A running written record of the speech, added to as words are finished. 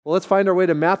Well, let's find our way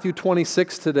to Matthew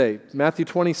 26 today. Matthew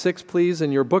 26, please.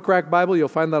 In your book rack Bible, you'll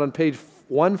find that on page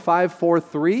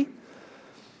 1543.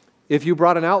 If you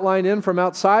brought an outline in from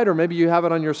outside, or maybe you have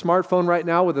it on your smartphone right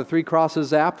now with the Three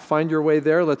Crosses app, find your way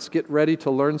there. Let's get ready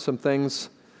to learn some things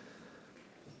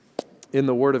in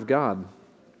the Word of God.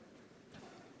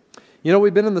 You know,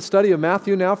 we've been in the study of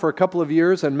Matthew now for a couple of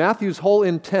years, and Matthew's whole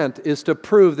intent is to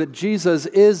prove that Jesus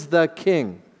is the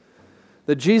King.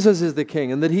 That Jesus is the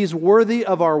King, and that He's worthy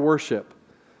of our worship.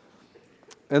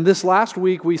 And this last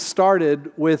week we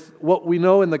started with what we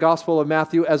know in the Gospel of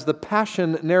Matthew as the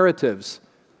Passion narratives.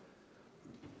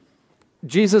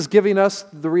 Jesus giving us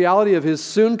the reality of His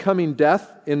soon coming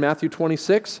death in Matthew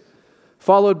 26,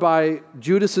 followed by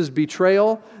Judas's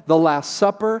betrayal, the Last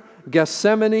Supper,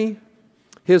 Gethsemane,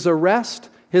 His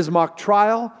arrest, His mock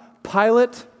trial,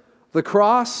 Pilate, the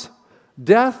cross,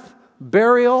 death,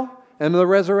 burial, and the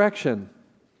resurrection.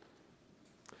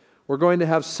 We're going to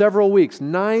have several weeks,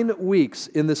 9 weeks,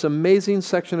 in this amazing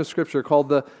section of Scripture called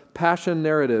the Passion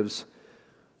Narratives,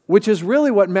 which is really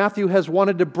what Matthew has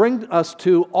wanted to bring us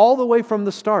to all the way from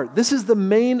the start. This is the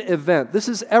main event. This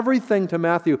is everything to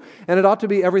Matthew, and it ought to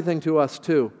be everything to us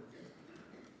too.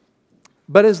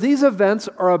 But as these events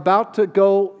are about to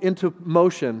go into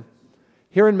motion,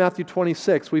 here in Matthew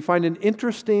 26, we find an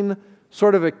interesting,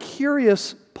 sort of a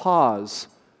curious pause.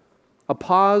 A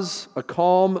pause, a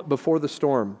calm before the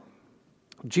storm.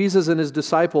 Jesus and His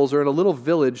disciples are in a little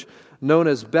village known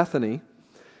as Bethany.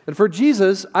 And for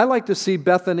Jesus, I like to see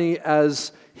Bethany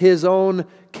as His own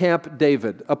Camp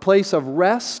David, a place of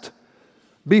rest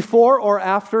before or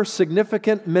after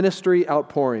significant ministry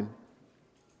outpouring.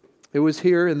 It was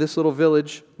here in this little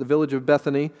village, the village of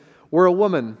Bethany, where a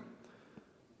woman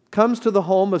comes to the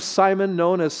home of Simon,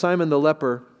 known as Simon the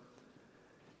leper.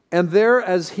 And there,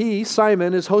 as he,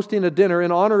 Simon, is hosting a dinner in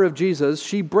honor of Jesus,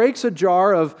 she breaks a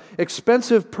jar of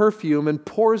expensive perfume and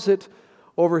pours it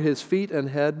over His feet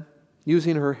and head,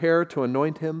 using her hair to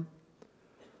anoint Him.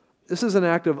 This is an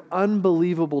act of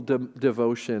unbelievable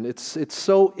devotion. It's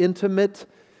so intimate.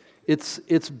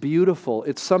 It's beautiful.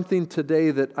 It's something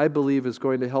today that I believe is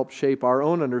going to help shape our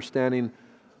own understanding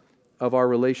of our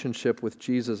relationship with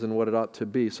Jesus and what it ought to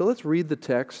be. So let's read the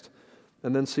text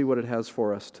and then see what it has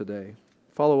for us today.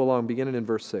 Follow along, beginning in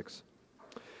verse 6.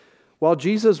 While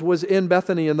Jesus was in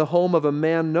Bethany in the home of a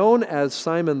man known as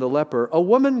Simon the leper, a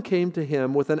woman came to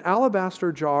Him with an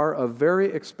alabaster jar of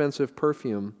very expensive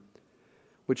perfume,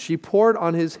 which she poured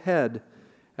on His head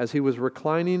as He was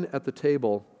reclining at the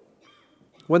table.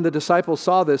 When the disciples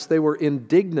saw this, they were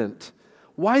indignant.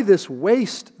 "Why this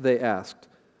waste?" they asked.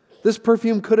 "This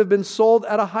perfume could have been sold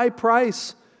at a high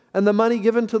price and the money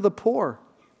given to the poor."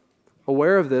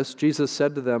 Aware of this, Jesus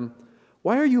said to them,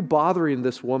 "Why are you bothering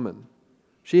this woman?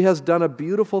 She has done a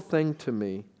beautiful thing to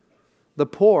me. The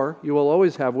poor you will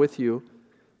always have with you,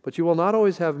 but you will not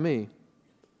always have me.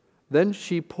 Then when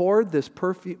she poured this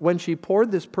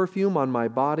perfume on my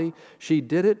body, she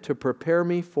did it to prepare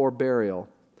me for burial.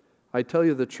 I tell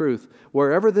you the truth,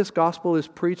 wherever this gospel is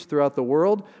preached throughout the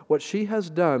world, what she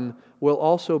has done will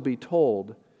also be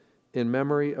told in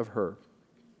memory of her."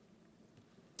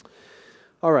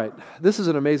 All right, this is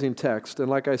an amazing text, and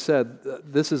like I said,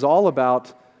 this is all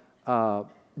about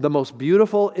the most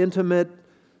beautiful, intimate,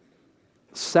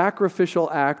 sacrificial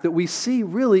act that we see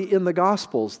really in the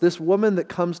Gospels, this woman that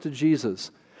comes to Jesus.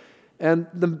 And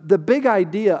the big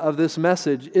idea of this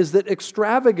message is that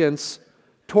extravagance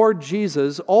toward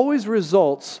Jesus always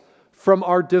results from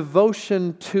our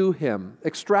devotion to Him.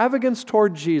 Extravagance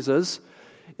toward Jesus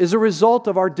is a result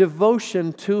of our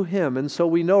devotion to Him. And so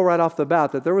we know right off the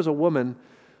bat that there was a woman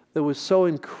that was so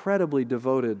incredibly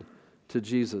devoted to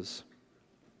Jesus.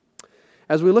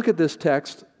 As we look at this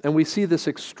text and we see this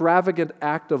extravagant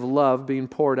act of love being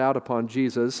poured out upon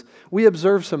Jesus, we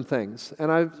observe some things.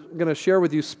 And I'm going to share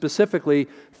with you specifically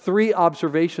 3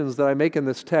 observations that I make in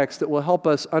this text that will help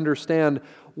us understand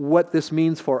what this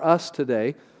means for us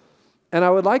today. And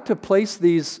I would like to place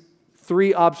these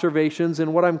 3 observations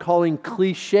in what I'm calling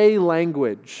cliche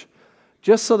language,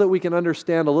 just so that we can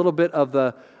understand a little bit of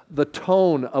the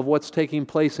tone of what's taking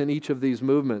place in each of these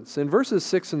movements. In verses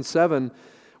 6 and 7,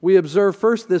 we observe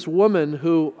first this woman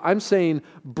who, I'm saying,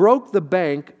 broke the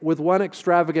bank with one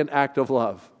extravagant act of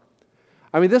love.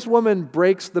 I mean, this woman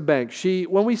breaks the bank.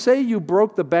 When we say you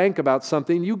broke the bank about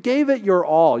something, you gave it your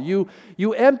all. You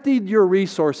emptied your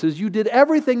resources. You did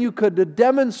everything you could to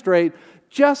demonstrate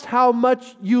just how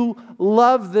much you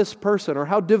love this person or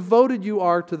how devoted you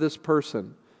are to this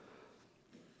person.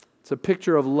 It's a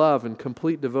picture of love and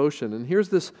complete devotion. And here's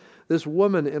this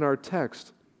woman in our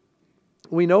text.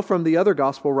 We know from the other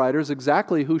gospel writers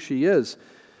exactly who she is.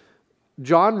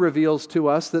 John reveals to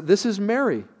us that this is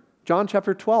Mary. John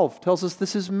chapter 12 tells us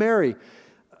this is Mary,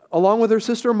 along with her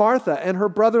sister Martha and her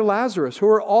brother Lazarus, who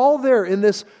are all there in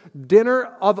this dinner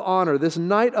of honor, this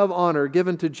night of honor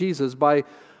given to Jesus by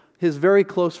his very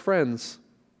close friends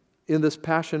in this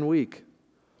Passion Week.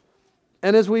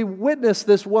 And as we witness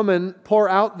this woman pour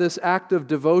out this act of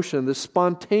devotion, this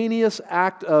spontaneous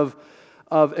act of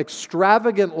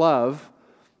extravagant love,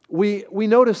 we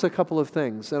notice a couple of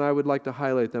things, and I would like to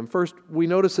highlight them. First, we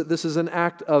notice that this is an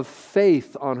act of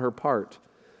faith on her part.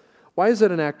 Why is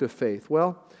it an act of faith?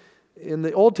 Well, in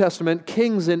the Old Testament,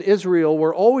 kings in Israel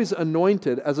were always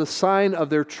anointed as a sign of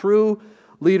their true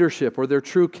leadership or their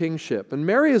true kingship. And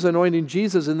Mary is anointing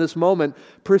Jesus in this moment,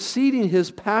 preceding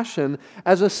his passion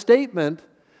as a statement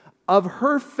of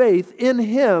her faith in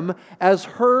him as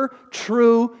her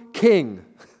true king.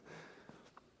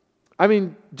 I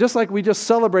mean, just like we just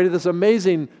celebrated this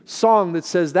amazing song that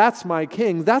says, "That's my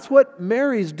king," that's what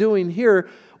Mary's doing here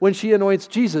when she anoints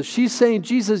Jesus. She's saying,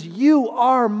 "Jesus, you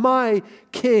are my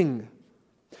king.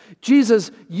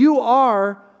 Jesus, you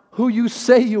are who you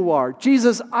say you are.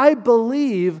 Jesus, I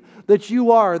believe that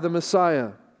you are the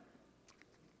Messiah."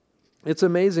 It's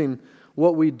amazing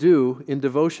what we do in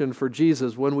devotion for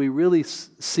Jesus when we really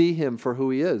see him for who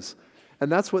he is.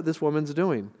 And that's what this woman's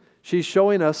doing. She's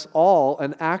showing us all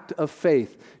an act of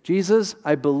faith. Jesus,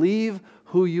 I believe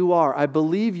who you are. I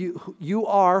believe you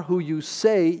are who you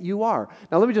say you are.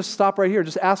 Now let me just stop right here.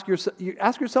 Just ask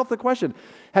yourself the question.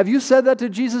 Have you said that to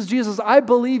Jesus? Jesus, I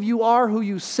believe you are who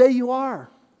you say you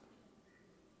are.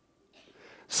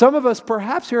 Some of us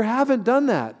perhaps here haven't done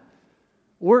that.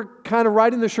 We're kind of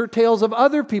riding the shirt tails of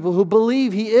other people who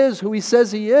believe he is who he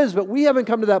says he is, but we haven't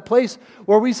come to that place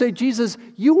where we say, Jesus,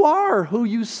 you are who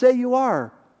you say you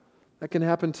are. That can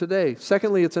happen today.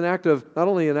 Secondly, it's not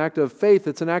only an act of faith,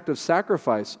 it's an act of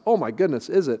sacrifice. Oh my goodness,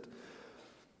 is it?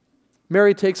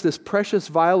 Mary takes this precious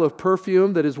vial of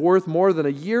perfume that is worth more than a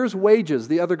year's wages,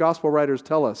 the other gospel writers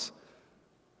tell us,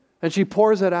 and she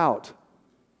pours it out.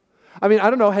 I mean,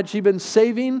 I don't know, had she been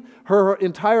saving her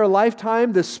entire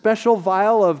lifetime this special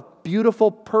vial of beautiful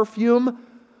perfume,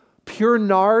 pure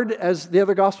nard, as the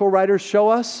other gospel writers show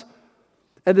us,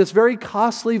 and this very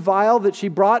costly vial that she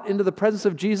brought into the presence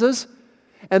of Jesus,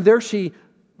 and there she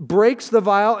breaks the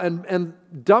vial and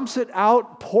dumps it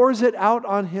out, pours it out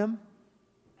on him.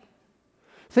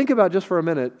 Think about just for a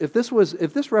minute, if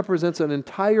this represents an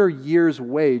entire year's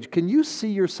wage, can you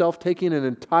see yourself taking an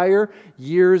entire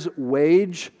year's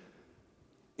wage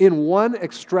in one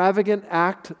extravagant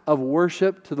act of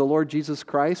worship to the Lord Jesus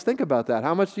Christ? Think about that.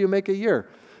 How much do you make a year?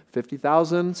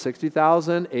 50,000,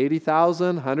 60,000,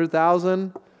 80,000,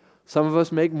 100,000. Some of us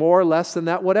make more, less than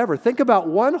that, whatever. Think about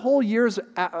one whole year's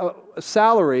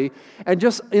salary and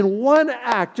just in one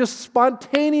act, just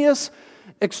spontaneous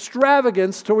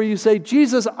extravagance to where you say,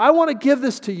 Jesus, I want to give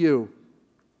this to you.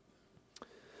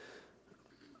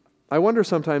 I wonder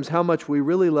sometimes how much we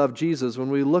really love Jesus when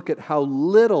we look at how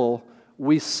little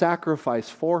we sacrifice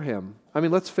for him. I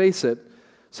mean, let's face it,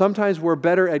 sometimes we're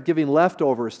better at giving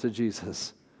leftovers to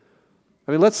Jesus.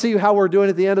 I mean, let's see how we're doing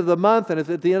at the end of the month, and if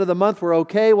at the end of the month we're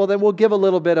okay, well, then we'll give a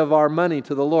little bit of our money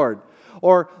to the Lord.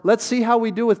 Or let's see how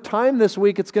we do with time this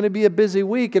week. It's going to be a busy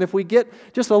week, and if we get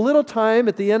just a little time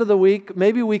at the end of the week,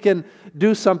 maybe we can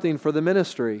do something for the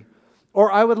ministry.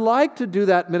 Or I would like to do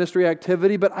that ministry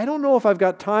activity, but I don't know if I've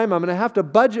got time. I'm going to have to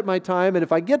budget my time, and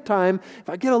if I get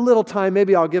a little time,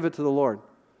 maybe I'll give it to the Lord.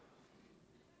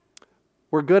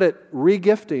 We're good at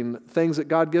re-gifting things that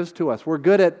God gives to us. We're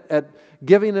good at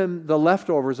giving Him the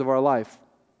leftovers of our life.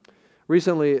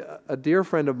 Recently, a dear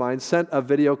friend of mine sent a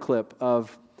video clip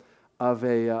of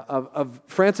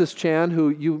Francis Chan, who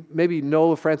you maybe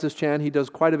know of Francis Chan. He does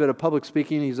quite a bit of public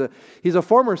speaking. He's a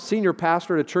former senior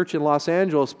pastor at a church in Los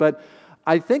Angeles, but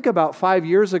I think about 5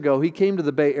 years ago, he came to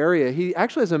the Bay Area. He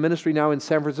actually has a ministry now in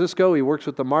San Francisco. He works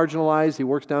with the marginalized. He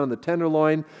works down in the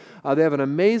Tenderloin. They have an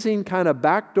amazing kind of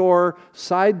backdoor,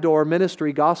 side door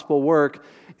ministry, gospel work.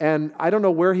 And I don't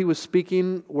know where he was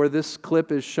speaking, where this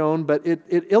clip is shown, but it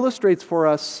illustrates for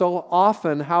us so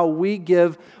often how we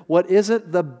give what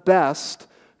isn't the best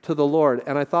to the Lord.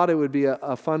 And I thought it would be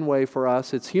a fun way for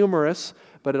us. It's humorous,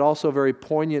 but it also very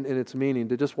poignant in its meaning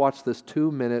to just watch this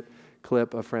 2-minute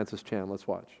clip of Francis Chan. Let's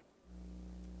watch.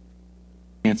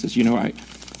 Francis, you know, I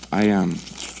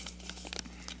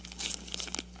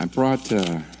brought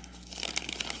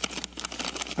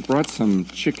some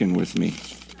chicken with me,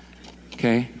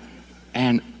 okay?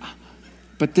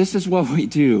 But this is what we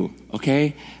do,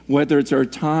 okay? Whether it's our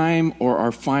time or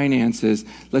our finances,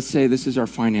 let's say this is our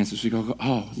finances. We go,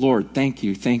 oh, Lord, thank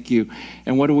you.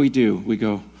 And what do? We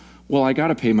go, well, I got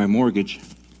to pay my mortgage.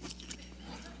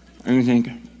 And we think,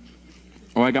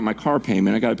 Oh, I got my car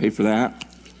payment. I got to pay for that.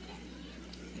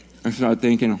 I started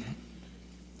thinking,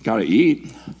 got to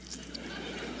eat.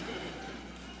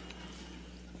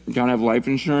 Got to have life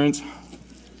insurance.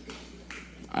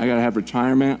 I got to have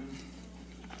retirement,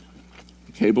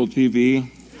 cable TV,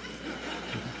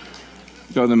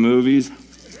 go to the movies,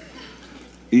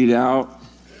 eat out.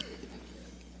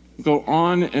 Go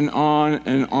on and on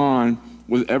and on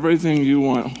with everything you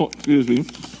want. Oh, excuse me.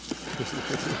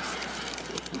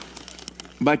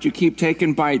 But you keep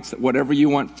taking bites, whatever you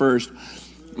want first.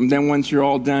 And then once you're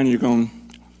all done, you're going,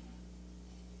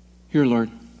 here, Lord.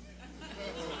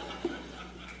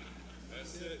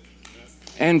 That's it.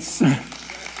 And so,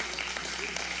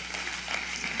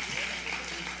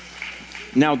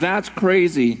 now that's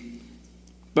crazy.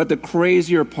 But the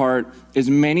crazier part is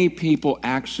many people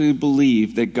actually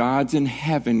believe that God's in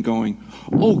heaven going,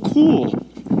 oh, cool,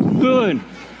 good,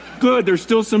 there's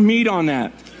still some meat on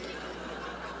that.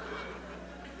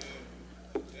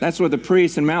 That's what the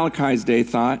priests in Malachi's day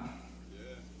thought.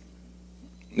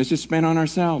 Let's just spend on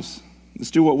ourselves.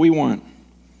 Let's do what we want.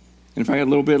 And if I got a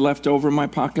little bit left over in my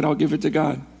pocket, I'll give it to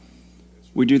God.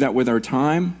 We do that with our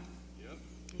time.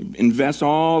 Invest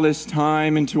all this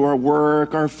time into our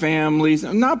work, our families.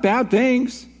 Not bad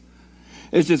things.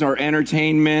 It's just our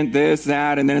entertainment, this,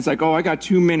 that, and then it's like, oh, I got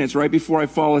 2 minutes right before I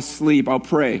fall asleep. I'll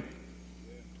pray.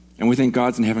 And we think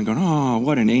God's in heaven going, oh,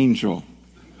 what an angel.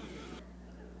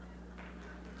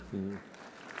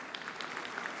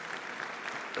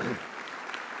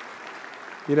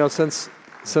 You know, since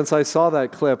I saw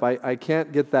that clip, I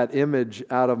can't get that image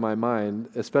out of my mind,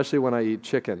 especially when I eat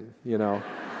chicken, you know.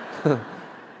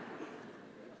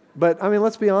 But, I mean,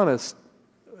 let's be honest.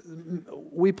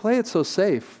 We play it so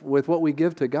safe with what we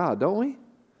give to God, don't we?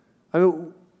 I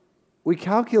mean, we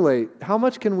calculate how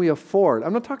much can we afford.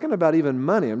 I'm not talking about even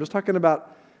money. I'm just talking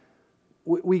about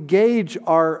we gauge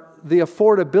the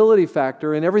affordability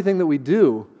factor in everything that we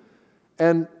do.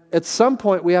 And at some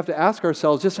point, we have to ask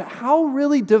ourselves, just how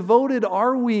really devoted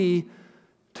are we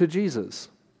to Jesus?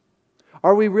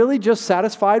 Are we really just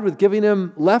satisfied with giving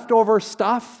Him leftover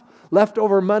stuff?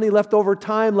 Leftover money, leftover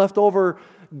time, leftover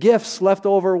gifts,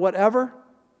 leftover whatever?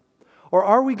 Or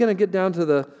are we going to get down to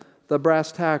the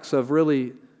brass tacks of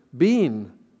really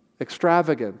being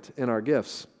extravagant in our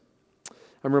gifts?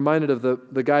 I'm reminded of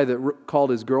the guy that called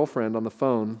his girlfriend on the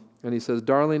phone, and he says,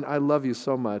 darling, I love you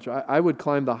so much. I would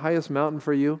climb the highest mountain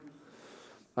for you.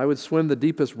 I would swim the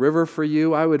deepest river for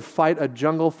you. I would fight a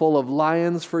jungle full of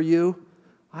lions for you.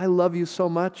 I love you so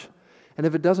much. And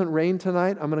if it doesn't rain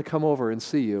tonight, I'm going to come over and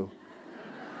see you.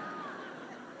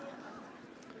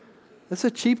 That's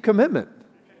a cheap commitment.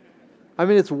 I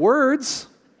mean, it's words,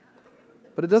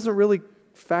 but it doesn't really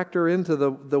factor into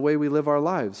the way we live our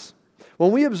lives.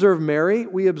 When we observe Mary,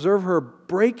 we observe her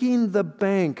breaking the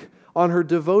bank on her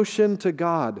devotion to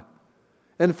God.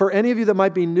 And for any of you that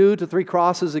might be new to Three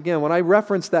Crosses, again, when I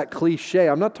reference that cliche,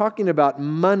 I'm not talking about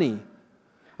money.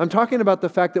 I'm talking about the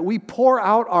fact that we pour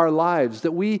out our lives,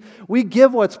 that we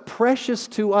give what's precious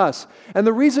to us. And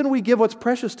the reason we give what's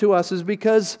precious to us is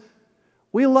because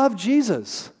we love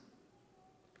Jesus.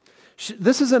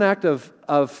 This is an act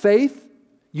of faith.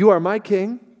 You are my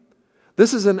king.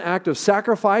 This is an act of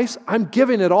sacrifice. I'm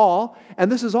giving it all.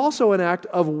 And this is also an act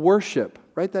of worship.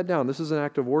 Write that down. This is an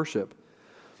act of worship.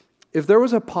 If there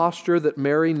was a posture that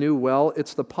Mary knew well,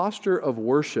 it's the posture of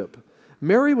worship.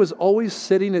 Mary was always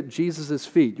sitting at Jesus'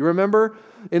 feet. You remember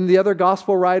in the other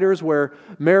gospel writers where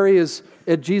Mary is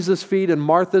at Jesus' feet and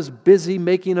Martha's busy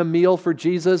making a meal for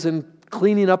Jesus and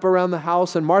cleaning up around the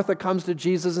house, and Martha comes to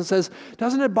Jesus and says,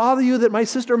 doesn't it bother you that my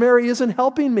sister Mary isn't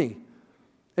helping me?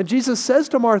 And Jesus says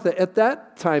to Martha at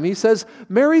that time, He says,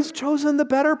 Mary's chosen the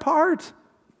better part.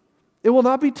 It will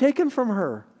not be taken from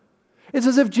her. It's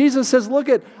as if Jesus says, look,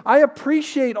 I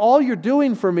appreciate all you're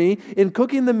doing for me in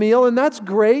cooking the meal, and that's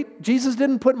great. Jesus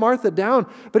didn't put Martha down,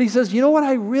 but He says, you know what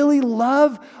I really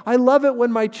love? I love it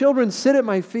when my children sit at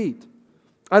my feet.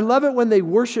 I love it when they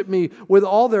worship me with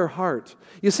all their heart.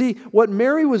 You see, what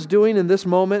Mary was doing in this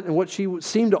moment and what she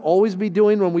seemed to always be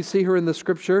doing when we see her in the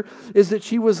Scripture is that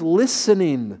she was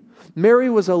listening. Mary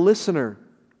was a listener.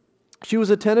 She was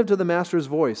attentive to the Master's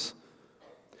voice.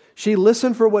 She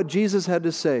listened for what Jesus had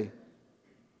to say.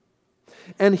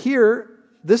 And here,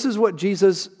 this is what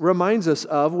Jesus reminds us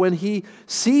of when He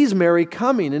sees Mary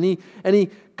coming, and she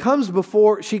comes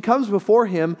before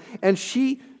Him, and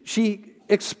she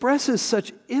expresses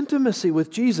such intimacy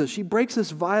with Jesus. She breaks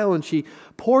this vial and she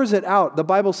pours it out, the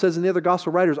Bible says in the other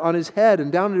gospel writers, on His head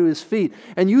and down to His feet,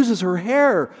 and uses her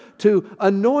hair to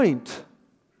anoint.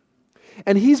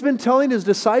 And He's been telling His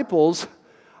disciples,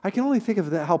 I can only think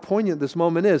of how poignant this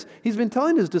moment is. He's been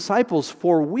telling his disciples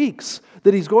for weeks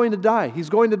that he's going to die. He's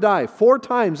going to die. 4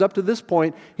 times up to this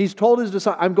point, he's told his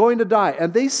disciples, I'm going to die.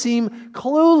 And they seem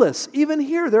clueless. Even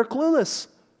here, they're clueless.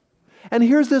 And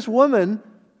here's this woman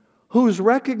who's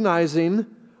recognizing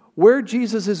where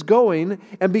Jesus is going,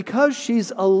 and because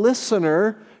she's a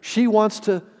listener, she wants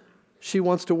to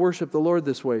worship the Lord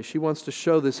this way. She wants to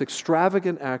show this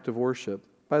extravagant act of worship.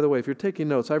 By the way, if you're taking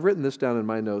notes, I've written this down in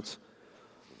my notes.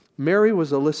 Mary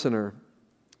was a listener,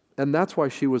 and that's why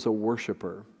she was a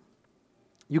worshiper.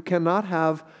 You cannot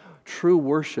have true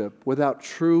worship without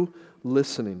true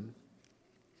listening.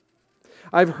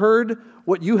 I've heard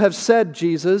what you have said,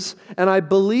 Jesus, and I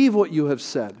believe what you have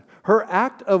said. Her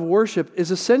act of worship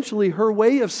is essentially her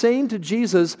way of saying to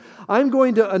Jesus, I'm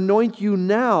going to anoint you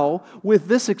now with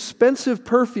this expensive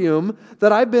perfume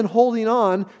that I've been holding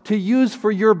on to use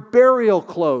for your burial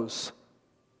clothes.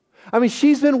 I mean,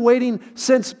 she's been waiting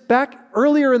since back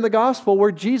earlier in the gospel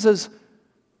where Jesus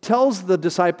tells the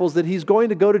disciples that he's going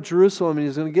to go to Jerusalem and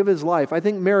he's going to give his life. I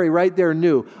think Mary right there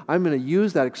knew, I'm going to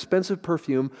use that expensive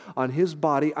perfume on his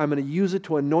body. I'm going to use it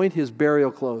to anoint his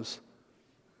burial clothes.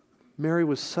 Mary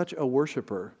was such a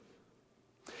worshiper.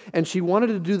 And she wanted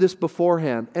to do this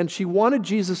beforehand. And she wanted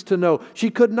Jesus to know. She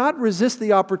could not resist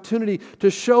the opportunity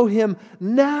to show him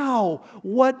now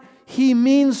what he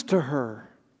means to her.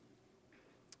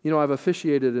 You know, I've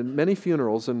officiated in many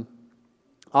funerals, and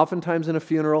oftentimes in a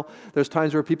funeral, there's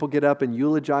times where people get up and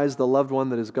eulogize the loved one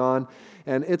that is gone,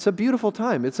 and it's a beautiful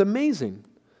time. It's amazing.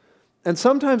 And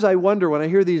sometimes I wonder when I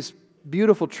hear these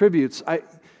beautiful tributes,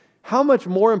 how much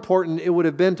more important it would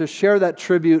have been to share that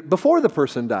tribute before the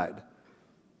person died.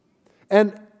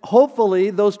 And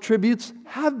hopefully those tributes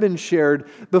have been shared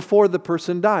before the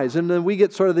person dies, and then we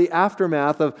get sort of the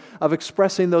aftermath of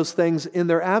expressing those things in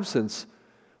their absence.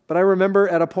 But I remember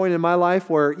at a point in my life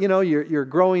where, you know, you're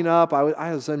growing up.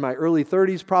 I was in my early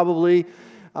 30s probably,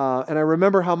 and I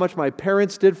remember how much my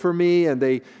parents did for me, and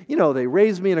they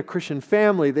raised me in a Christian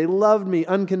family. They loved me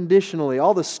unconditionally.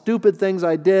 All the stupid things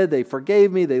I did, they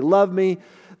forgave me. They loved me.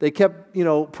 They kept,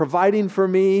 providing for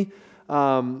me,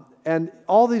 and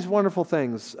all these wonderful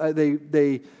things.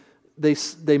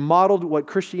 They modeled what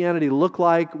Christianity looked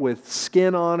like with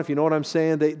skin on, if you know what I'm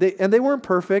saying. They weren't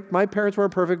perfect. My parents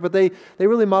weren't perfect, but they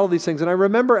really modeled these things. And I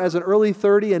remember as an early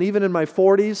 30 and even in my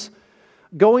 40s,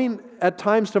 going at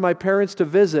times to my parents to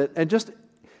visit and just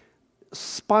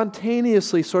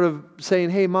spontaneously sort of saying,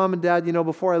 hey, Mom and Dad,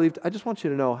 before I leave, I just want you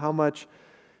to know how much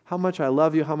I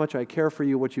love you, how much I care for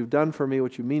you, what you've done for me,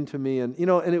 what you mean to me. And,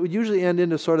 and it would usually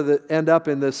end up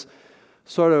in this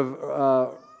sort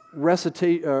of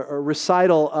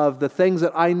recital of the things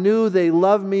that I knew they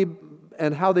loved me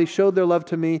and how they showed their love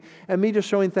to me, and me just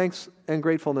showing thanks and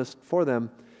gratefulness for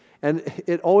them. And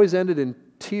it always ended in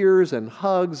tears and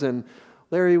hugs and,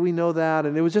 Larry, we know that.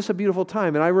 And it was just a beautiful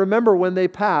time. And I remember when they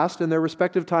passed in their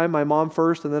respective time, my mom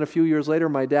first, and then a few years later,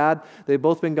 my dad. They've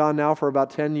both been gone now for about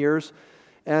 10 years.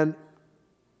 And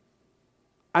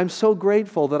I'm so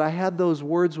grateful that I had those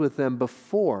words with them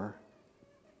before.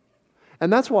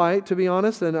 And that's why, to be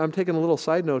honest, and I'm taking a little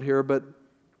side note here, but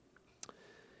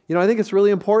I think it's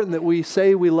really important that we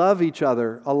say we love each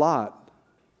other a lot.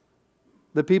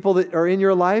 The people that are in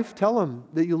your life, tell them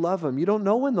that you love them. You don't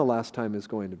know when the last time is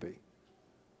going to be.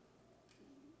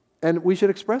 And we should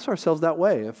express ourselves that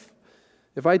way.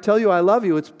 If I tell you I love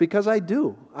you, it's because I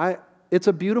do. It's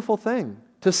a beautiful thing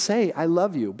to say I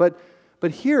love you. But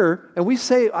here, and we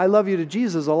say I love you to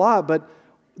Jesus a lot, but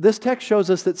this text shows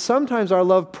us that sometimes our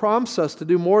love prompts us to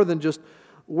do more than just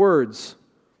words.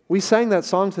 We sang that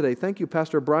song today. Thank you,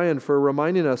 Pastor Brian, for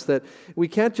reminding us that we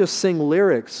can't just sing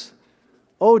lyrics.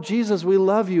 Oh, Jesus, we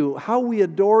love you. How we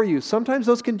adore you. Sometimes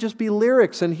those can just be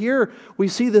lyrics. And here we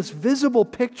see this visible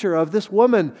picture of this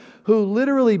woman who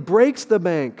literally breaks the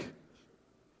bank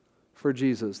for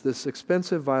Jesus, this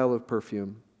expensive vial of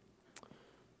perfume.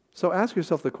 So ask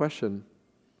yourself the question,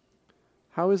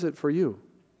 how is it for you?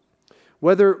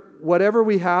 Whatever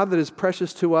we have that is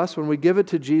precious to us, when we give it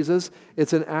to Jesus,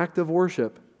 it's an act of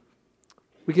worship.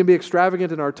 We can be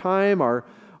extravagant in our time, our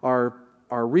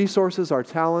resources, our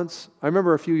talents. I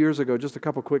remember a few years ago, just a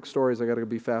couple quick stories, I got to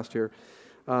be fast here.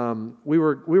 We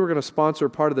were going to sponsor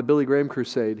part of the Billy Graham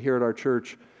crusade here at our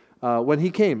church. When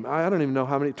he came, I don't even know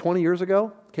how many, 20 years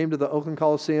ago, came to the Oakland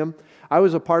Coliseum. I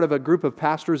was a part of a group of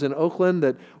pastors in Oakland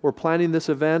that were planning this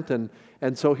event,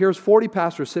 and so here's 40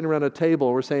 pastors sitting around a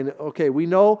table. We're saying, okay, we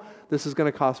know this is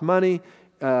going to cost money,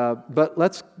 but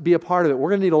let's be a part of it. We're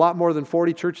going to need a lot more than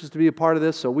 40 churches to be a part of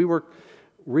this, so we were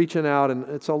reaching out, and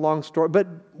it's a long story, but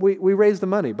we raised the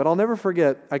money. But I'll never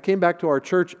forget, I came back to our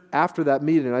church after that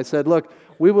meeting, and I said, look,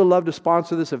 we would love to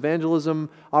sponsor this evangelism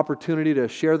opportunity to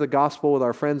share the gospel with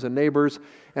our friends and neighbors,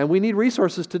 and we need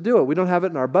resources to do it. We don't have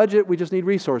it in our budget, we just need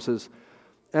resources.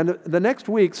 And the next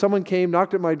week, someone came,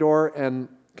 knocked at my door, and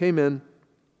came in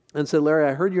and said, Larry,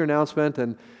 I heard your announcement,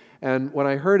 and when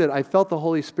I heard it, I felt the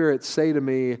Holy Spirit say to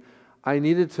me, I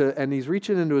needed to, and he's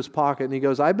reaching into his pocket, and he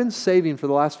goes, I've been saving for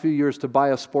the last few years to buy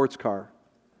a sports car.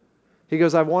 He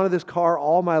goes, I've wanted this car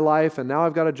all my life, and now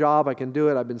I've got a job, I can do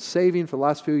it. I've been saving for the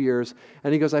last few years.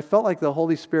 And he goes, I felt like the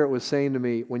Holy Spirit was saying to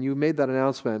me, when you made that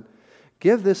announcement,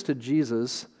 give this to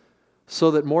Jesus so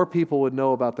that more people would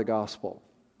know about the gospel.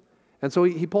 And so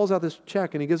he pulls out this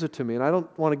check, and he gives it to me, and I don't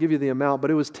want to give you the amount, but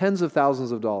it was tens of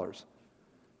thousands of dollars.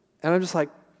 And I'm just like,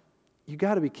 you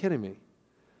got to be kidding me.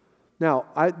 Now,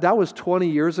 that was 20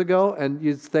 years ago, and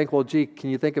you'd think, well, gee, can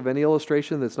you think of any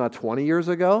illustration that's not 20 years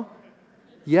ago?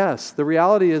 Yes, the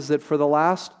reality is that for the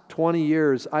last 20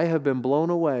 years, I have been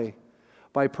blown away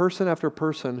by person after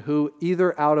person who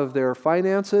either out of their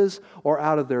finances or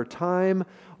out of their time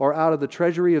or out of the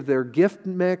treasury of their gift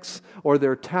mix or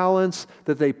their talents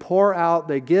that they pour out,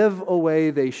 they give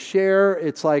away, they share.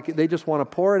 It's like they just want to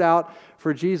pour it out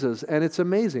for Jesus. And it's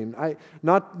amazing.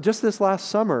 Not just this last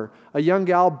summer, a young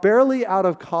gal barely out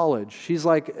of college. She's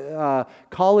like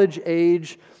college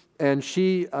age, and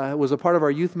she was a part of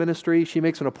our youth ministry. She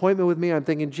makes an appointment with me. I'm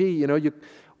thinking, gee,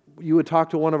 you would talk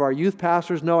to one of our youth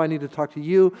pastors. No, I need to talk to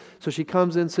you. So she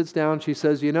comes in, sits down. She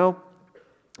says,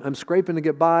 I'm scraping to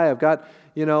get by. I've got,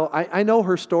 I know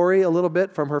her story a little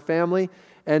bit from her family.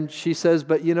 And she says,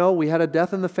 but we had a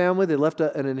death in the family. They left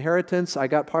an inheritance. I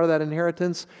got part of that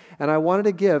inheritance, and I wanted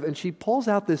to give. And she pulls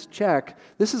out this check.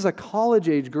 This is a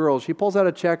college-age girl. She pulls out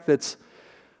a check that's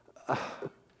a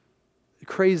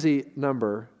crazy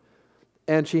number.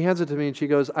 And she hands it to me, and she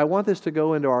goes, I want this to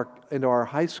go into our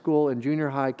high school and junior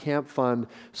high camp fund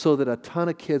so that a ton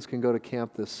of kids can go to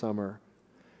camp this summer.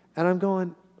 And I'm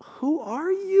going, who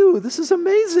are you? This is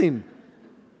amazing.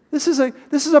 This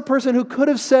is a person who could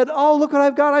have said, oh, look what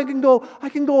I've got. I can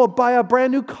go buy a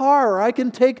brand new car, or I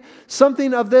can take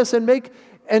something of this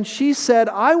and she said,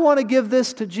 I want to give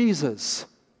this to Jesus.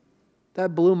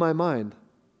 That blew my mind.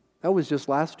 That was just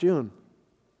last June.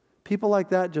 People like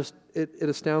that just, it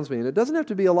astounds me. And it doesn't have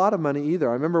to be a lot of money either.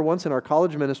 I remember once in our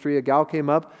college ministry, a gal came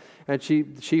up and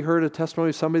she heard a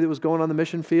testimony of somebody that was going on the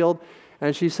mission field.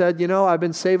 And she said, I've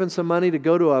been saving some money to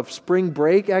go to a spring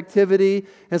break activity.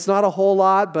 It's not a whole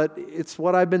lot, but it's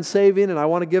what I've been saving, and I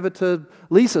want to give it to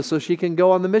Lisa so she can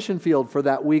go on the mission field for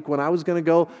that week when I was going to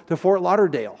go to Fort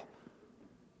Lauderdale.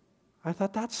 I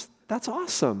thought, that's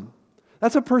awesome.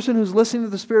 That's a person who's listening to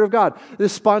the Spirit of God.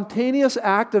 This spontaneous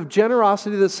act of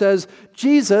generosity that says,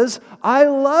 Jesus, I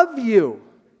love you.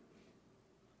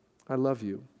 I love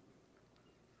you.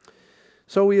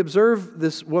 So we observe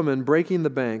this woman breaking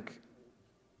the bank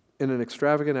in an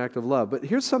extravagant act of love. But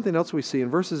here's something else we see in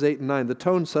verses 8 and 9. The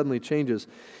tone suddenly changes.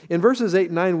 In verses 8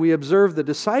 and 9, we observe the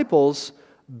disciples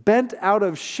bent out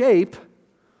of shape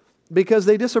because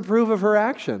they disapprove of her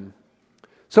action.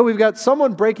 So we've got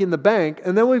someone breaking the bank,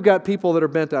 and then we've got people that are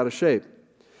bent out of shape.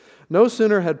 No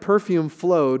sooner had perfume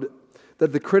flowed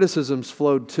that the criticisms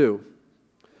flowed too.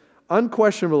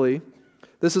 Unquestionably,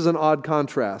 this is an odd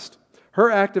contrast. Her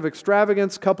act of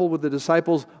extravagance coupled with the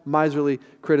disciples' miserly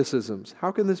criticisms.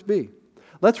 How can this be?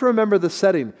 Let's remember the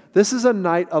setting. This is a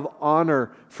night of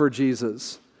honor for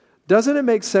Jesus. Doesn't it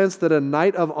make sense that a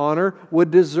night of honor would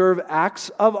deserve acts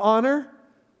of honor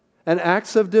and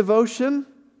acts of devotion?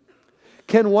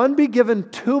 Can one be given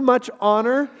too much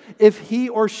honor if he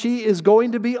or she is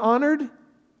going to be honored?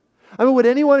 I mean, would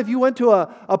anyone, if you went to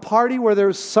a party where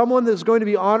there's someone that's going to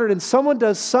be honored and someone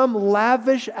does some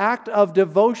lavish act of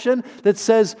devotion that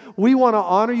says, we want to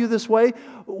honor you this way,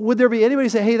 would there be anybody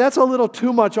say, hey, that's a little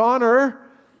too much honor?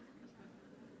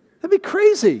 That'd be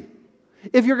crazy.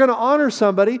 If you're going to honor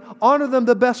somebody, honor them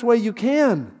the best way you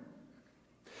can.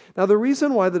 Now, the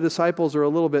reason why the disciples are a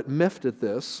little bit miffed at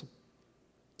this,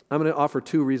 I'm going to offer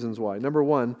two reasons why. Number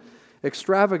one,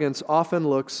 extravagance often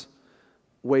looks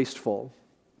wasteful.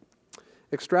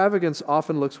 Extravagance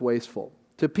often looks wasteful.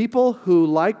 To people who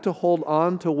like to hold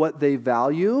on to what they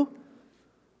value,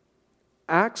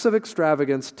 acts of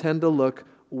extravagance tend to look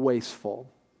wasteful.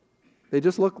 They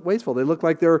just look wasteful. They look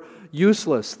like they're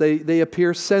useless. They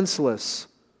appear senseless.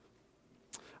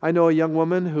 I know a young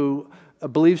woman who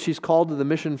believes she's called to the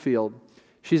mission field.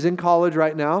 She's in college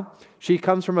right now. She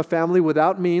comes from a family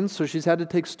without means, so she's had to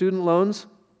take student loans.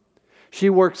 She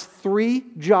works 3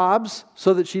 jobs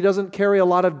so that she doesn't carry a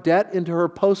lot of debt into her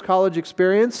post-college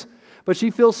experience, but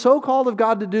she feels so called of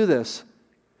God to do this.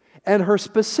 And her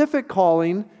specific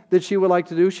calling that she would like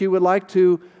to do, she would like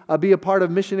to be a part of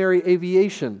missionary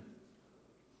aviation.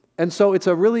 And so it's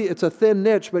a thin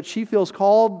niche, but she feels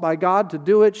called by God to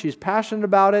do it. She's passionate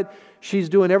about it. She's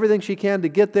doing everything she can to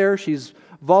get there. She's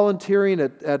volunteering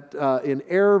in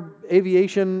air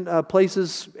aviation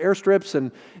places, airstrips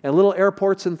and little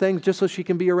airports and things, just so she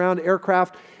can be around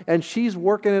aircraft. And she's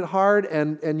working it hard.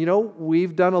 And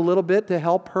we've done a little bit to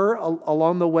help her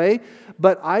along the way.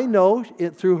 But I know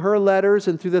through her letters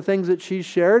and through the things that she's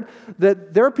shared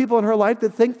that there are people in her life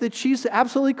that think that she's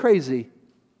absolutely crazy.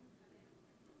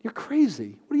 You're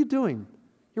crazy. What are you doing?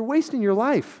 You're wasting your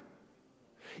life.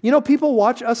 People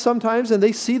watch us sometimes and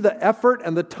they see the effort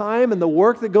and the time and the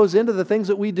work that goes into the things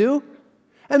that we do,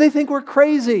 and they think we're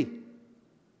crazy.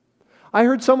 I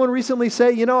heard someone recently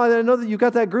say, I know that you've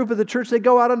got that group at the church, they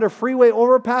go out under freeway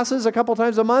overpasses a couple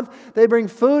times a month, they bring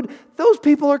food. Those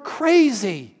people are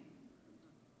crazy.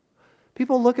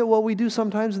 People look at what we do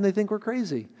sometimes and they think we're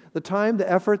crazy. The time,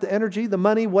 the effort, the energy, the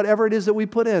money, whatever it is that we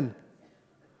put in.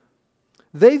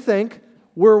 They think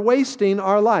we're wasting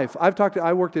our life.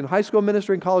 I worked in high school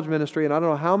ministry and college ministry, and I don't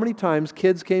know how many times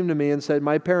kids came to me and said,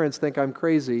 my parents think I'm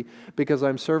crazy because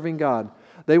I'm serving God.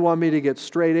 They want me to get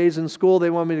straight A's in school. They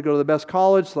want me to go to the best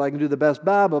college so I can do the best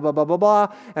blah, blah, blah, blah, blah,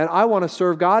 blah. And I want to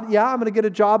serve God. Yeah, I'm going to get a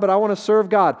job, but I want to serve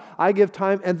God. I give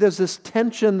time, and there's this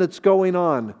tension that's going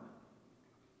on.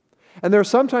 And there are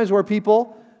some times where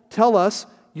people tell us,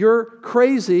 you're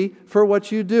crazy for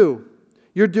what you do.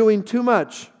 You're doing too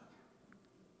much.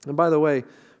 And by the way,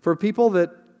 for people that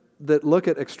look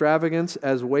at extravagance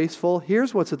as wasteful,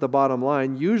 here's what's at the bottom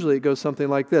line. Usually it goes something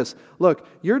like this. Look,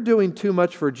 you're doing too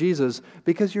much for Jesus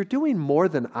because you're doing more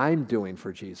than I'm doing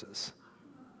for Jesus.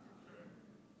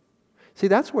 See,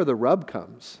 that's where the rub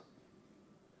comes.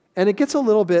 And it gets a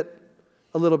little bit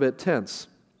tense.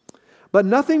 But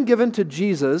nothing given to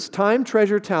Jesus, time,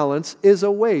 treasure, talents, is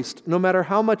a waste, no matter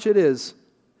how much it is.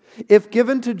 If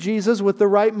given to Jesus with the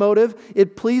right motive,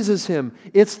 it pleases Him.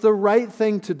 It's the right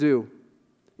thing to do.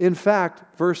 In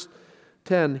fact, verse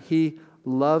 10, He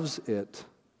loves it.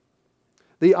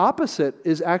 The opposite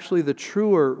is actually the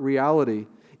truer reality.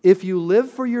 If you live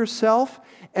for yourself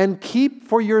and keep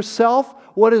for yourself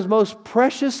what is most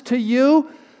precious to you,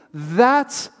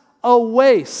 that's a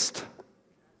waste.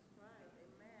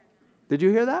 Did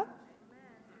you hear that?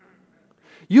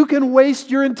 You can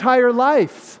waste your entire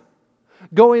life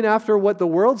going after what the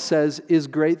world says is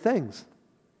great things.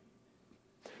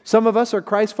 Some of us are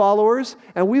Christ followers,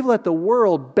 and we've let the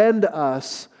world bend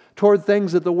us toward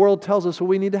things that the world tells us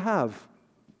we need to have.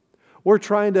 We're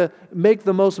trying to make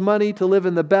the most money, to live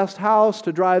in the best house,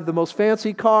 to drive the most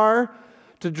fancy car,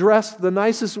 to dress the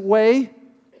nicest way.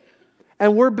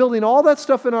 And we're building all that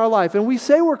stuff in our life. And we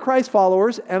say we're Christ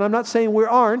followers, and I'm not saying we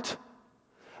aren't,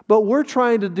 but we're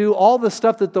trying to do all the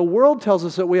stuff that the world tells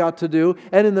us that we ought to do.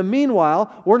 And in the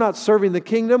meanwhile, we're not serving the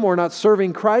kingdom. We're not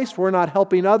serving Christ. We're not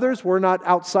helping others. We're not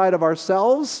outside of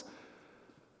ourselves.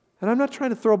 And I'm not trying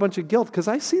to throw a bunch of guilt, because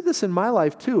I see this in my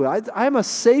life too. I'm a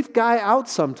safe guy out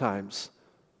sometimes.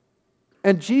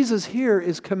 And Jesus here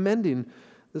is commending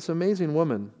this amazing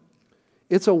woman.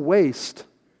 It's a waste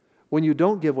when you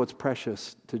don't give what's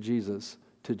precious to Jesus.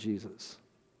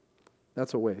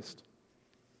 That's a waste.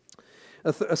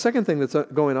 A second thing that's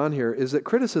going on here is that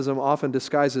criticism often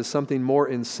disguises something more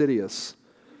insidious.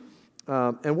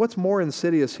 And what's more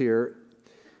insidious here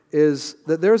is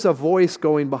that there's a voice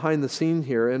going behind the scene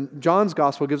here. And John's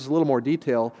gospel gives us a little more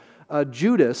detail.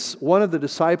 Judas, one of the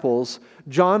disciples,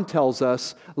 John tells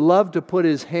us, loved to put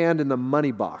his hand in the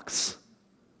money box.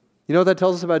 You know what that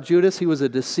tells us about Judas? He was a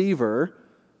deceiver.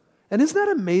 And isn't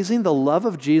that amazing, the love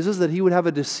of Jesus, that He would have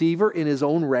a deceiver in His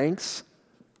own ranks?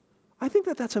 I think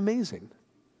that that's amazing.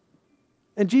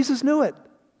 And Jesus knew it.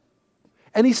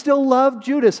 And He still loved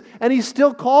Judas. And He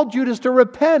still called Judas to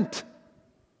repent.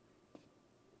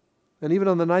 And even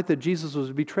on the night that Jesus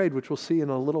was betrayed, which we'll see in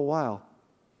a little while,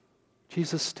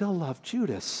 Jesus still loved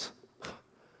Judas.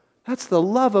 That's the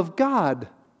love of God.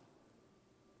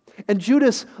 And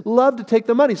Judas loved to take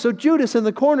the money. So Judas in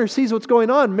the corner sees what's going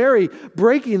on. Mary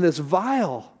breaking this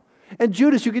vial. And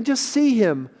Judas, you can just see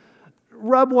him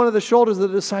rub one of the shoulders of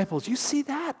the disciples. You see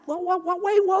that?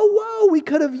 Whoa. We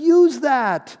could have used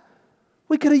that.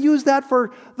 We could have used that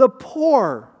for the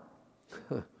poor.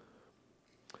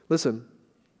 Listen,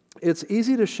 it's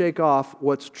easy to shake off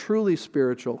what's truly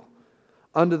spiritual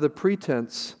under the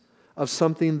pretense of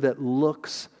something that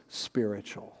looks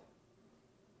spiritual.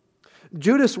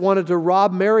 Judas wanted to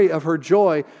rob Mary of her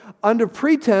joy under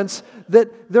pretense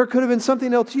that there could have been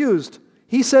something else used.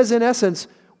 He says, in essence,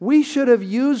 we should have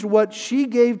used what she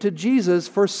gave to Jesus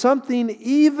for something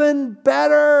even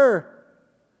better.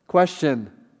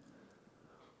 Question: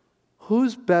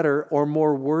 who's better or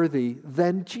more worthy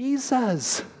than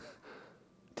Jesus?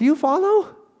 Do you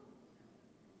follow?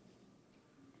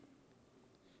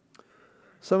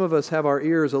 Some of us have our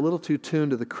ears a little too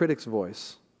tuned to the critic's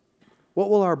voice. What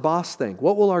will our boss think?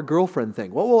 What will our girlfriend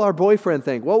think? What will our boyfriend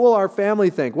think? What will our family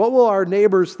think? What will our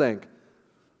neighbors think?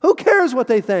 Who cares what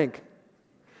they think?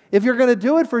 If you're going to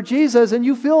do it for Jesus and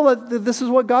you feel that this is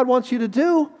what God wants you to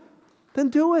do, then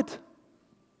do it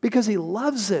because He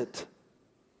loves it.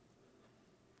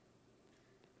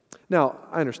 Now,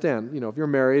 I understand, if you're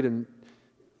married and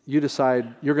you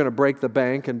decide you're going to break the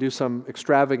bank and do some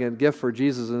extravagant gift for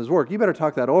Jesus and His work, you better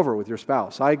talk that over with your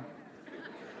spouse. I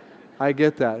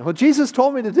get that. Well, Jesus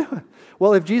told me to do it.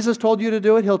 Well, if Jesus told you to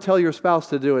do it, He'll tell your spouse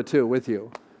to do it too with you.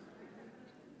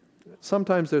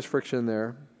 Sometimes there's friction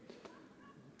there.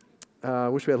 I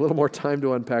wish we had a little more time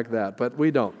to unpack that, but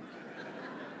we don't.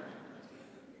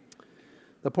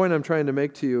 The point I'm trying to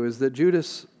make to you is that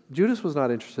Judas was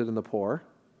not interested in the poor,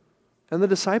 and the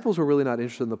disciples were really not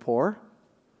interested in the poor.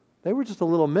 They were just a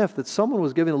little miffed that someone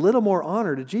was giving a little more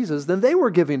honor to Jesus than they were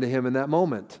giving to Him in that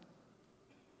moment.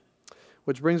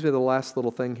 Which brings me to the last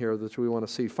little thing here that we want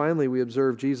to see. Finally, we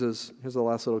observe Jesus, here's the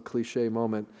last little cliche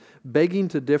moment, begging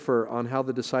to differ on how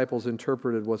the disciples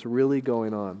interpreted what's really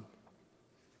going on.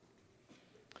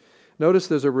 Notice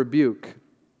there's a rebuke.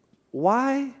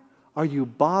 Why are you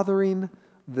bothering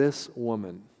this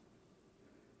woman?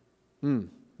 Then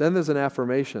there's an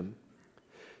affirmation.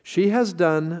 She has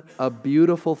done a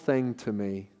beautiful thing to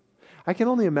me. I can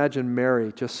only imagine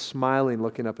Mary just smiling,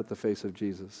 looking up at the face of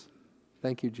Jesus.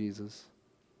 Thank you, Jesus.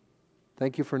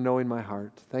 Thank you for knowing my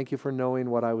heart. Thank you for knowing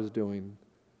what I was doing.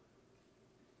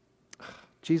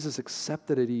 Jesus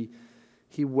accepted it.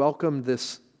 He welcomed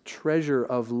this treasure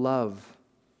of love.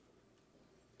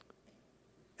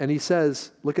 And He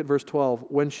says, look at verse 12,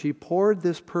 when she poured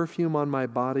this perfume on my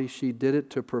body, she did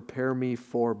it to prepare me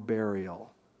for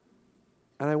burial.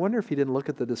 And I wonder if He didn't look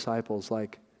at the disciples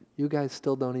like, you guys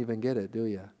still don't even get it, do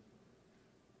you?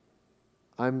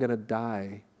 I'm going to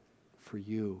die for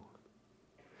you.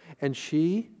 And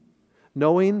she,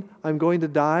 knowing I'm going to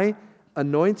die,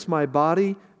 anoints my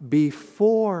body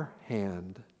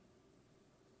beforehand.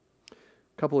 A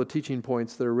couple of teaching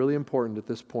points that are really important at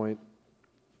this point.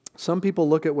 Some people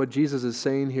look at what Jesus is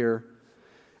saying here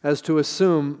as to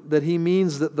assume that He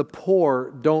means that the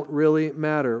poor don't really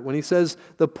matter. When He says,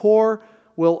 the poor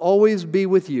will always be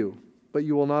with you, but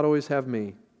you will not always have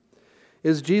me.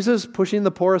 Is Jesus pushing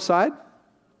the poor aside?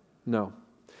 No.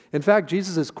 In fact,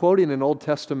 Jesus is quoting an Old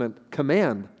Testament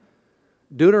command.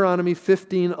 Deuteronomy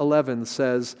 15:11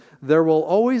 says, there will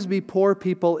always be poor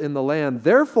people in the land.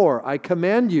 Therefore, I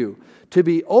command you to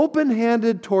be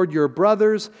open-handed toward your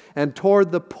brothers and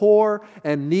toward the poor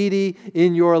and needy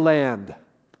in your land.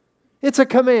 It's a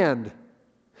command.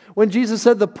 When Jesus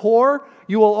said the poor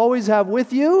you will always have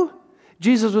with you,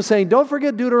 Jesus was saying, don't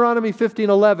forget Deuteronomy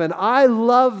 15:11. I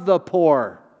love the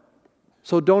poor,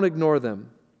 so don't ignore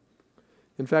them.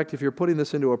 In fact, if you're putting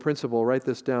this into a principle, write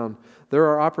this down. There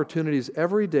are opportunities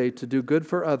every day to do good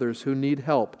for others who need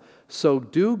help. So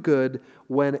do good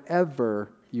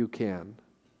whenever you can.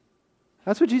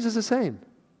 That's what Jesus is saying.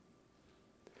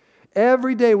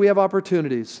 Every day we have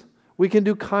opportunities. We can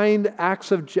do kind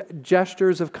acts of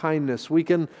gestures of kindness. We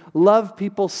can love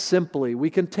people simply. We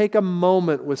can take a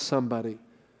moment with somebody.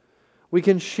 We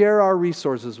can share our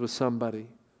resources with somebody.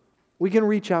 We can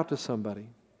reach out to somebody.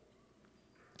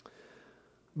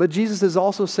 But Jesus is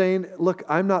also saying, look,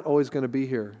 I'm not always going to be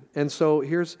here. And so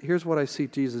here's what I see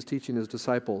Jesus teaching His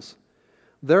disciples.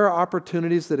 There are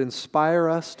opportunities that inspire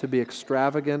us to be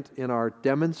extravagant in our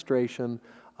demonstration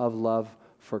of love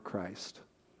for Christ.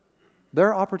 There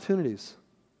are opportunities.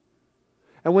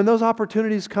 And when those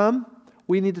opportunities come,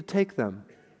 we need to take them.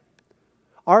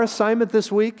 Our assignment this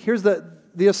week, here's the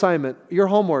assignment, your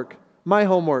homework, my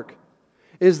homework,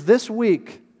 is this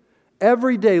week,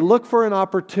 every day, look for an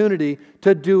opportunity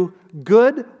to do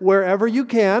good wherever you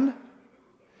can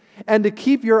and to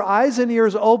keep your eyes and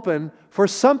ears open for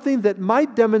something that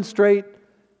might demonstrate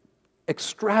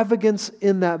extravagance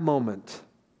in that moment.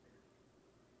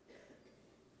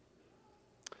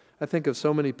 I think of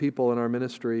so many people in our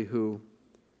ministry who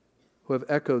have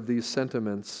echoed these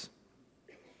sentiments.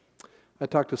 I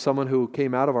talked to someone who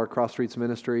came out of our Cross Streets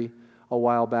ministry a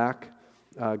while back.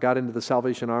 Got into the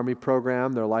Salvation Army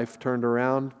program. Their life turned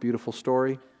around. Beautiful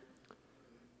story.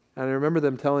 And I remember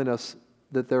them telling us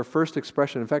that their first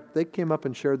expression, in fact, they came up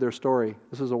and shared their story.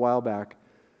 This was a while back.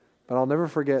 But I'll never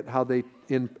forget how they,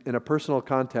 in a personal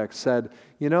context, said,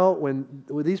 when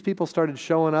these people started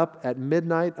showing up at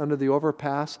midnight under the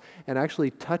overpass and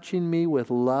actually touching me with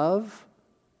love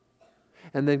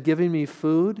and then giving me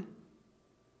food,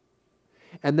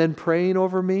 and then praying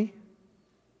over me,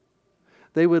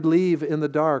 they would leave in the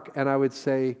dark, and I would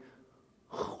say,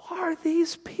 who are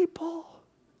these people?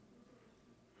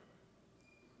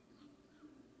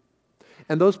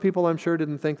 And those people, I'm sure,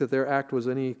 didn't think that their act was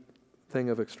anything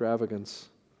of extravagance.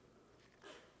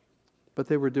 But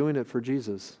they were doing it for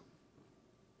Jesus.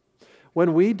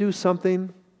 When we do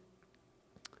something,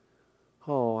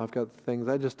 I've got things.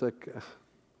 I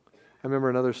remember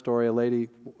another story. A lady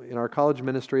in our college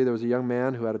ministry, there was a young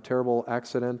man who had a terrible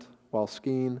accident while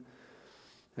skiing.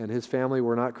 And his family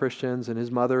were not Christians, and his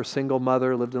mother, single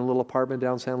mother, lived in a little apartment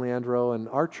down San Leandro, and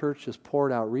our church just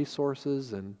poured out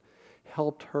resources and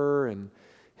helped her and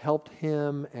helped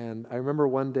him. And I remember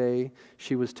one day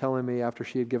she was telling me after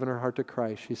she had given her heart to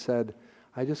Christ, she said,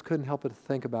 I just couldn't help but to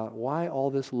think about why all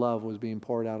this love was being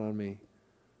poured out on me.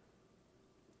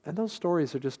 And those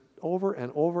stories are just over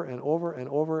and over and over and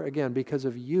over again because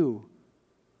of you.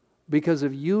 Because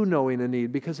of you knowing a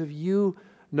need, because of you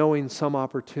knowing some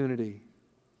opportunity.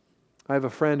 I have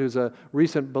a friend who's a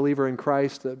recent believer in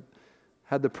Christ that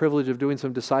had the privilege of doing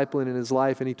some discipling in his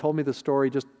life, and he told me the story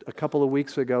just a couple of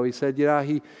weeks ago. He said,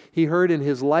 he heard in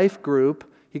his life group,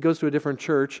 he goes to a different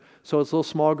church, so it's a little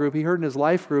small group. He heard in his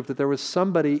life group that there was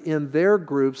somebody in their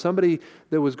group, somebody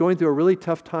that was going through a really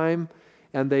tough time,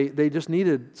 and they just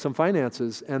needed some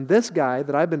finances. And this guy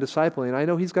that I've been discipling, I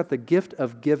know he's got the gift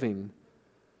of giving.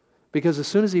 Because as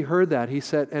soon as he heard that, he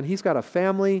said, and he's got a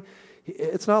family,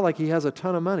 it's not like he has a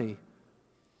ton of money.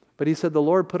 But he said, the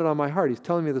Lord put it on my heart. He's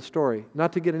telling me the story.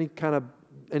 Not to get any kind of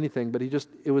anything, but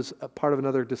it was a part of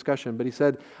another discussion. But he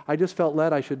said, I just felt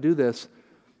led I should do this.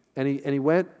 And he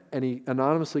went and he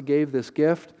anonymously gave this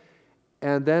gift.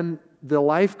 And then the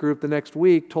life group the next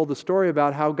week told the story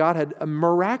about how God had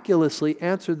miraculously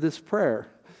answered this prayer.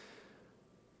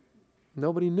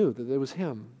 Nobody knew that it was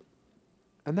him.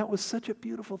 And that was such a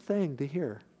beautiful thing to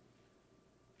hear.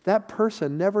 That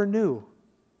person never knew.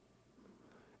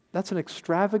 That's an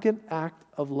extravagant act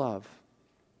of love.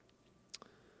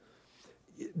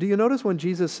 Do you notice when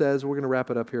Jesus says, we're going to wrap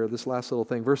it up here, this last little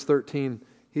thing, verse 13,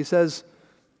 he says,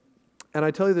 and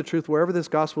I tell you the truth, wherever this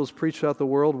gospel is preached throughout the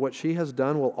world, what she has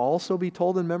done will also be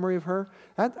told in memory of her.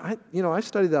 I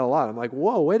studied that a lot. I'm like,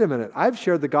 whoa, wait a minute. I've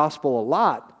shared the gospel a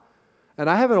lot, and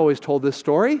I haven't always told this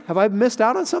story. Have I missed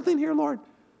out on something here, Lord?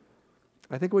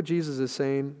 I think what Jesus is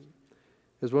saying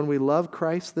is when we love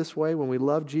Christ this way, when we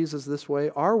love Jesus this way,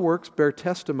 our works bear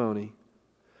testimony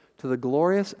to the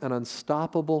glorious and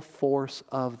unstoppable force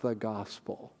of the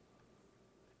gospel.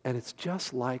 And it's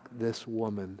just like this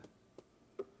woman.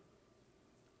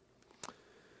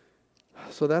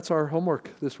 So that's our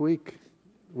homework this week.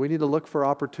 We need to look for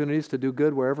opportunities to do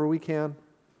good wherever we can.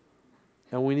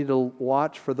 And we need to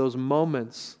watch for those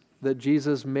moments that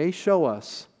Jesus may show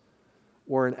us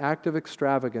where an act of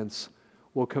extravagance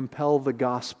will compel the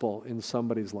gospel in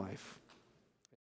somebody's life.